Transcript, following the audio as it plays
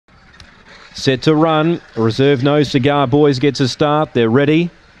set to run. Reserve No Cigar Boys gets a start. They're ready.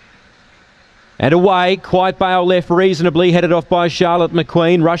 And away, Quiet Bale left reasonably, headed off by Charlotte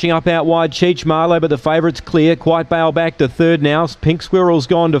McQueen, rushing up out wide Cheech Marlowe, but the favourite's clear. Quiet Bale back to third now. Pink Squirrel's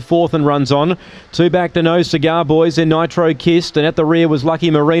gone to fourth and runs on. Two back to No Cigar Boys, then Nitro Kissed, and at the rear was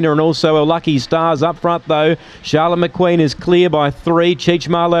Lucky Marina and also a Lucky Stars. Up front though, Charlotte McQueen is clear by three. Cheech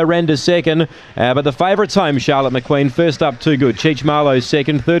Marlowe ran to second, but the favourite's home, Charlotte McQueen. First up, Too Good. Cheech Marlowe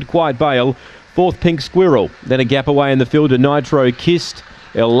second, third Quiet Bale, fourth Pink Squirrel. Then a gap away in the field to Nitro Kissed.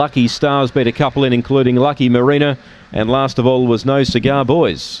 Lucky Stars beat a couple in, including Lucky Marina, and last of all was No Cigar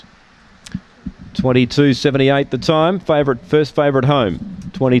Boys. 22.78 the time. First favourite home.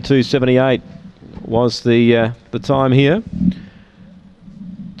 22.78 was the time here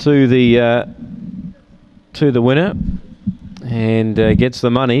to the winner, and gets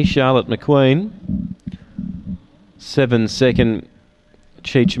the money. Charlotte McQueen. 7-second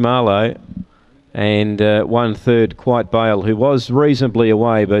Cheech Marlowe. And 1/3 Quiet Bale, who was reasonably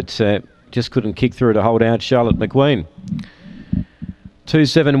away, but just couldn't kick through to hold out Charlotte McQueen.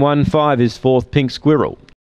 2.715 is fourth Pink Squirrel.